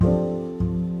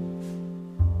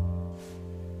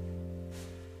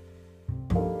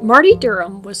Marty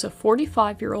Durham was a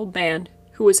 45-year-old man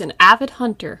who was an avid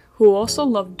hunter who also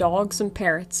loved dogs and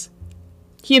parrots.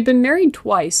 He had been married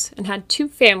twice and had 2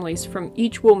 families from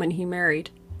each woman he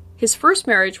married. His first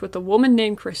marriage with a woman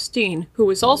named Christine, who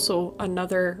was also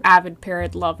another avid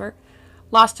parrot lover,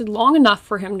 lasted long enough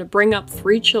for him to bring up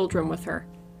 3 children with her.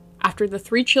 After the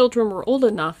 3 children were old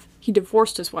enough, he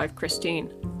divorced his wife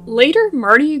Christine. Later,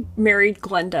 Marty married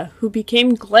Glenda, who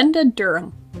became Glenda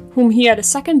Durham, whom he had a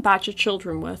second batch of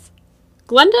children with.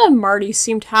 Glenda and Marty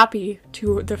seemed happy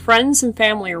to the friends and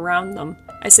family around them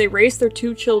as they raised their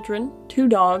 2 children, 2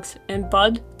 dogs, and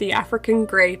Bud, the African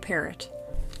grey parrot.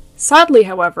 Sadly,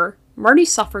 however, Marty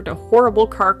suffered a horrible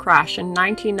car crash in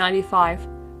 1995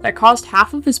 that caused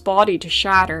half of his body to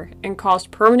shatter and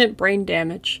caused permanent brain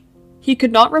damage. He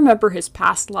could not remember his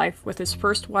past life with his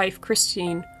first wife,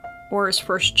 Christine, or his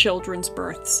first children's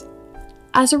births.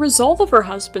 As a result of her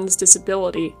husband's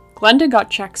disability, Glenda got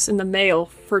checks in the mail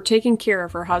for taking care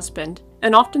of her husband,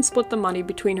 and often split the money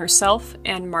between herself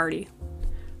and Marty.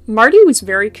 Marty was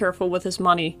very careful with his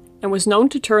money, and was known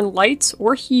to turn lights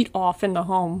or heat off in the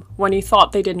home when he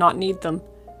thought they did not need them.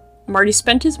 Marty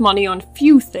spent his money on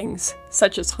few things,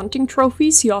 such as hunting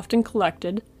trophies he often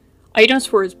collected, items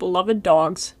for his beloved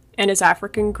dogs, and his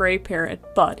African grey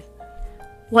parrot, Bud.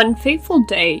 One fateful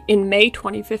day in May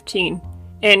 2015,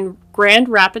 in Grand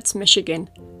Rapids, Michigan,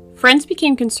 friends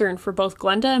became concerned for both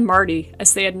Glenda and Marty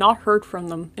as they had not heard from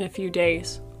them in a few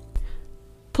days.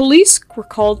 Police were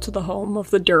called to the home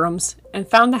of the Durhams and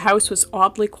found the house was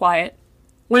oddly quiet.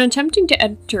 When attempting to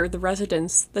enter the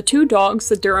residence, the 2 dogs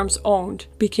the Durhams owned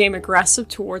became aggressive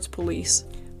towards police.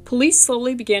 Police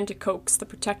slowly began to coax the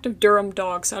protective Durham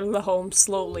dogs out of the home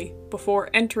slowly before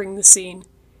entering the scene.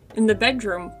 In the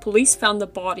bedroom, police found the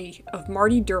body of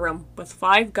Marty Durham with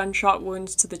 5 gunshot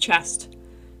wounds to the chest.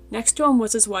 Next to him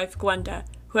was his wife Glenda,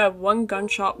 who had 1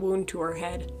 gunshot wound to her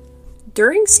head.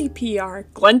 During CPR,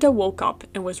 Glenda woke up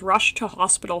and was rushed to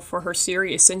hospital for her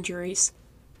serious injuries.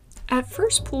 At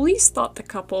first, police thought the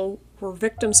couple were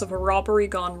victims of a robbery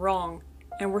gone wrong,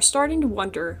 and were starting to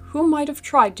wonder who might have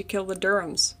tried to kill the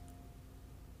Durhams.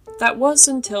 That was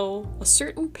until a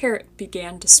certain parrot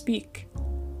began to speak.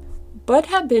 Bud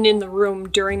had been in the room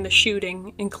during the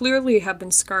shooting and clearly had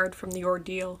been scarred from the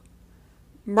ordeal.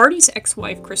 Marty's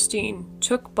ex-wife Christine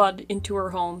took Bud into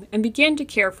her home and began to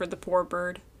care for the poor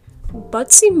bird.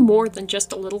 Bud seemed more than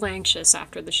just a little anxious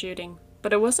after the shooting,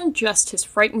 but it wasn't just his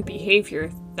frightened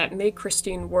behavior that made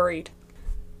Christine worried.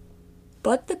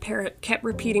 Bud the parrot kept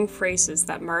repeating phrases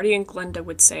that Marty and Glenda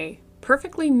would say,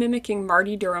 perfectly mimicking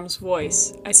Marty Durham's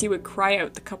voice as he would cry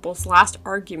out the couple's last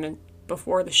argument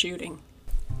before the shooting.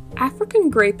 African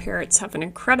grey parrots have an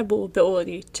incredible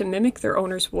ability to mimic their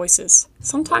owners' voices,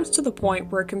 sometimes to the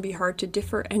point where it can be hard to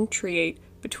differentiate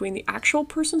between the actual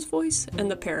person's voice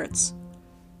and the parrot's.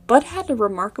 Bud had a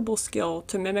remarkable skill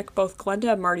to mimic both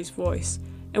Glenda and Marty's voice,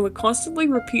 and would constantly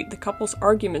repeat the couple's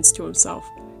arguments to himself,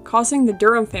 causing the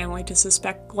Durham family to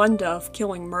suspect Glenda of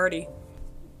killing Marty.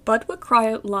 Bud would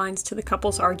cry out lines to the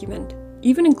couple's argument,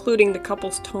 even including the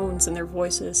couple's tones in their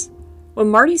voices. When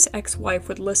Marty's ex-wife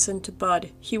would listen to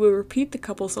Bud, he would repeat the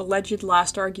couple's alleged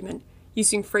last argument,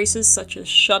 using phrases such as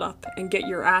 "shut up" and "get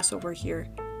your ass over here,"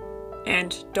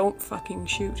 and "don't fucking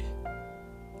shoot."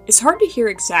 It's hard to hear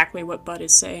exactly what Bud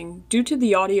is saying, due to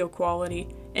the audio quality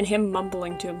and him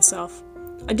mumbling to himself.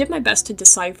 I did my best to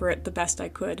decipher it the best I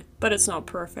could, but it's not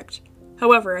perfect.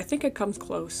 However, I think it comes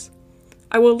close.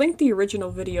 I will link the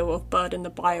original video of Bud in the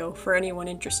bio for anyone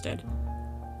interested.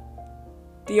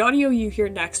 The audio you hear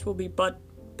next will be Bud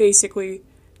basically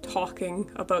talking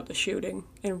about the shooting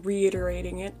and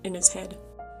reiterating it in his head.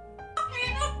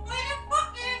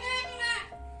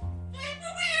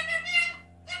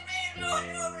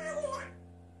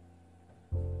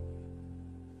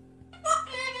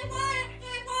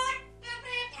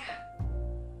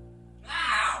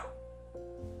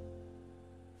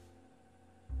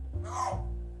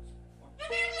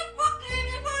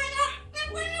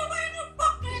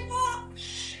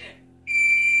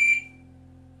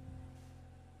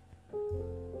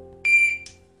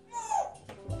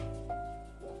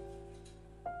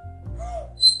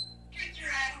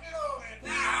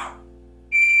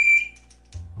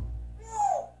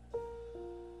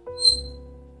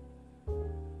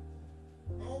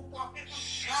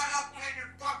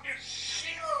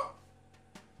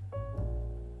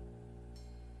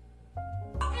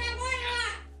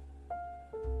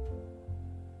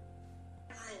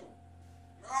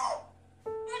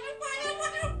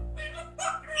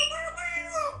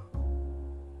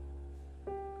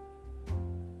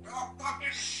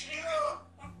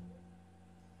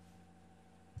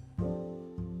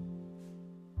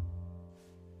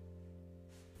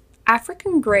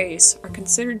 African greys are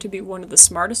considered to be one of the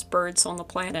smartest birds on the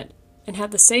planet and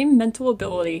have the same mental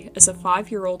ability as a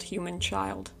 5-year-old human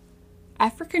child.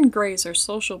 African greys are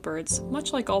social birds,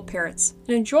 much like all parrots,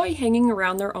 and enjoy hanging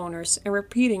around their owners and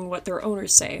repeating what their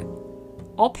owners say.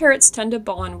 All parrots tend to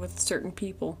bond with certain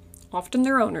people, often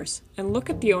their owners, and look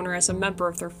at the owner as a member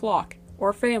of their flock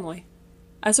or family.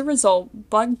 As a result,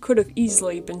 Bud could have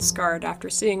easily been scarred after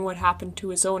seeing what happened to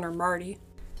his owner, Marty.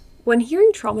 When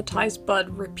hearing traumatized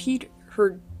Bud repeat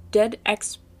her dead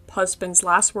ex-husband's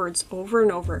last words over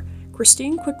and over,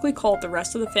 Christine quickly called the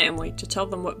rest of the family to tell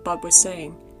them what Bud was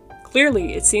saying.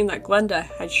 Clearly, it seemed that Glenda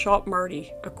had shot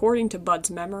Marty, according to Bud's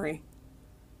memory.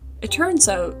 It turns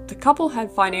out the couple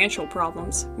had financial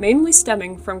problems, mainly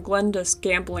stemming from Glenda's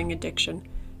gambling addiction.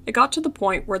 It got to the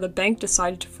point where the bank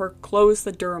decided to foreclose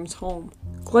the Durham's home.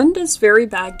 Glenda's very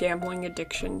bad gambling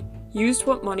addiction used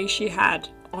what money she had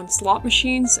on slot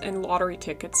machines and lottery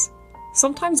tickets.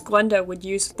 Sometimes Glenda would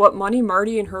use what money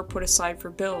Marty and her put aside for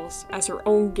bills as her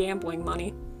own gambling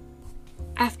money.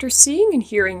 After seeing and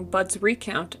hearing Bud's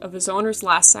recount of his owner's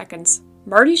last seconds,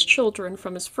 Marty's children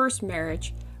from his first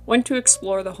marriage went to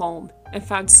explore the home and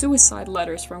found suicide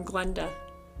letters from Glenda.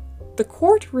 The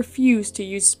court refused to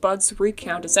use Bud's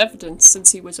recount as evidence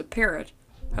since he was a parrot.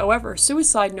 However,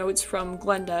 suicide notes from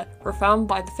Glenda were found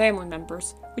by the family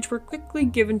members, which were quickly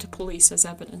given to police as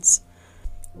evidence.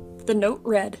 The note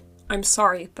read, "I'm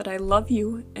sorry, but I love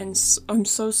you, and I'm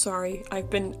so sorry I've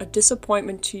been a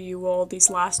disappointment to you all these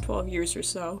last 12 years or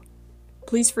so.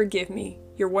 Please forgive me.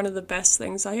 You're one of the best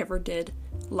things I ever did.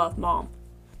 Love, Mom."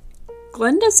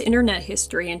 Glenda's internet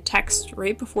history and text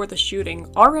right before the shooting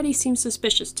already seemed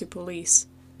suspicious to police.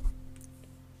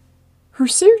 Her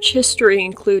search history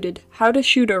included how to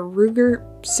shoot a Ruger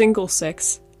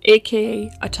single-6,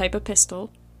 aka a type of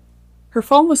pistol. Her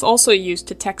phone was also used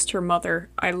to text her mother,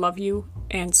 "I love you,"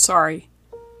 and "sorry."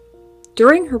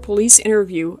 During her police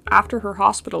interview after her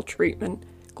hospital treatment,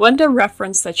 Glenda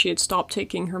referenced that she had stopped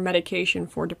taking her medication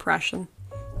for depression.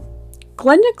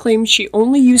 Glenda claimed she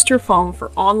only used her phone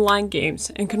for online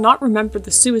games and could not remember the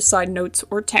suicide notes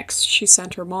or texts she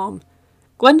sent her mom.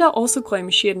 Glenda also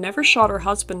claimed she had never shot her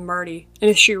husband Marty, and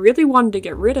if she really wanted to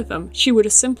get rid of him, she would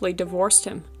have simply divorced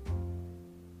him.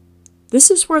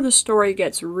 This is where the story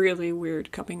gets really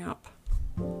weird coming up.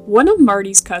 One of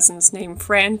Marty's cousins, named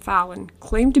Fran Fallon,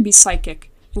 claimed to be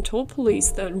psychic and told police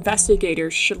that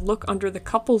investigators should look under the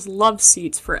couple's love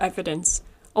seats for evidence,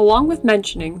 along with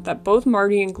mentioning that both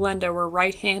Marty and Glenda were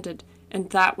right-handed, and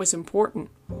that was important.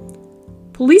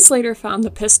 Police later found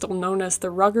the pistol known as the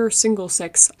Ruger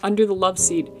single-6 under the love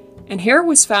seat, and hair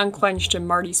was found clenched in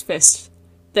Marty's fist.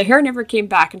 The hair never came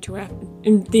back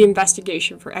in the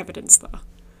investigation for evidence, though.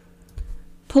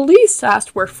 Police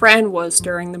asked where Fran was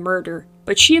during the murder,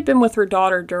 but she had been with her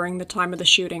daughter during the time of the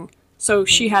shooting, so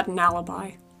she had an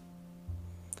alibi.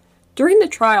 During the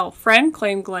trial, Fran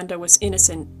claimed Glenda was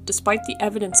innocent, despite the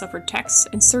evidence of her texts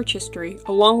and search history,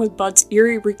 along with Bud's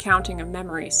eerie recounting of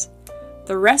memories.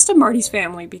 The rest of Marty's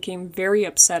family became very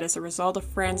upset as a result of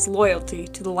Fran's loyalty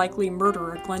to the likely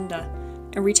murderer Glenda,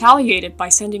 and retaliated by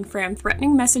sending Fran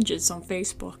threatening messages on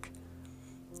Facebook.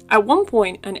 At one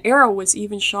point, an arrow was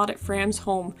even shot at Fran's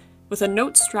home, with a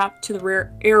note strapped to the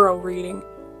rear arrow reading,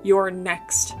 "You're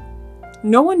next."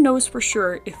 No one knows for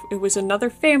sure if it was another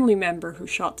family member who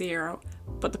shot the arrow,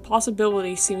 but the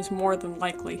possibility seems more than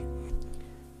likely.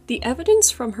 The evidence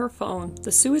from her phone,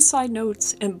 the suicide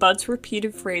notes, and Bud's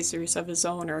repeated phrases of his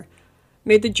owner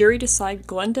made the jury decide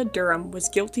Glenda Durham was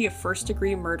guilty of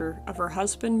first-degree murder of her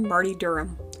husband, Marty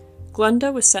Durham.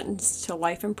 Glenda was sentenced to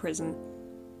life in prison.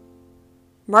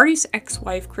 Marty's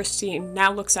ex-wife, Christine,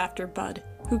 now looks after Bud,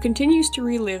 who continues to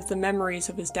relive the memories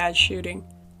of his dad's shooting.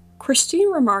 Christine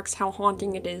remarks how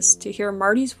haunting it is to hear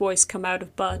Marty's voice come out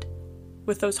of Bud,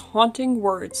 with those haunting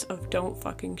words of "don't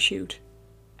fucking shoot,"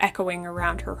 echoing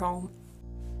around her home.